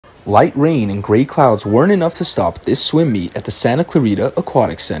Light rain and gray clouds weren't enough to stop this swim meet at the Santa Clarita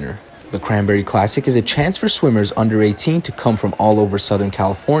Aquatic Center. The Cranberry Classic is a chance for swimmers under 18 to come from all over Southern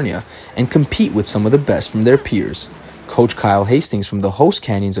California and compete with some of the best from their peers. Coach Kyle Hastings from the Host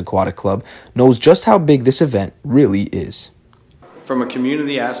Canyons Aquatic Club knows just how big this event really is. From a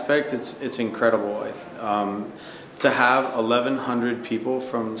community aspect, it's incredible. To have 1,100 people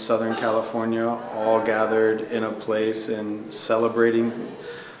from Southern California all gathered in a place and celebrating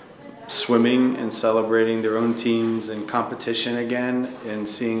swimming and celebrating their own teams and competition again and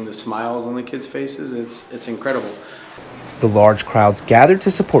seeing the smiles on the kids' faces, it's incredible. The large crowds gathered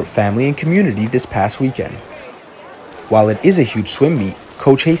to support family and community this past weekend. While it is a huge swim meet,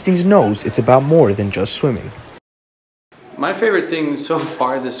 Coach Hastings knows it's about more than just swimming. My favorite thing so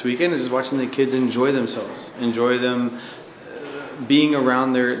far this weekend is just watching the kids enjoy themselves, enjoy them being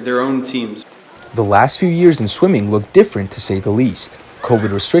around their own teams. The last few years in swimming look different, to say the least.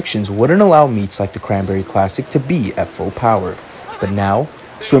 COVID restrictions wouldn't allow meets like the Cranberry Classic to be at full power. But now,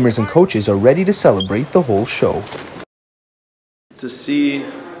 swimmers and coaches are ready to celebrate the whole show. To see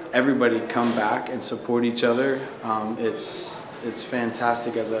everybody come back and support each other, it's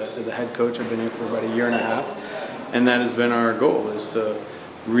fantastic. As a head coach, I've been here for about a year and a half, and that has been our goal, is to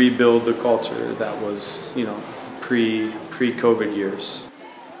rebuild the culture that was, pre-COVID years.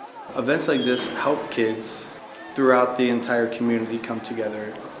 Events like this help kids throughout the entire community come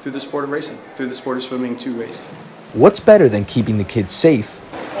together through the sport of racing, through the sport of swimming to race. What's better than keeping the kids safe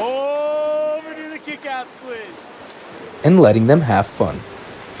Overdo the kickouts, please. and letting them have fun?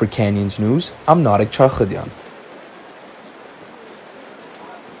 For Canyons News, I'm Narek Charkhadian.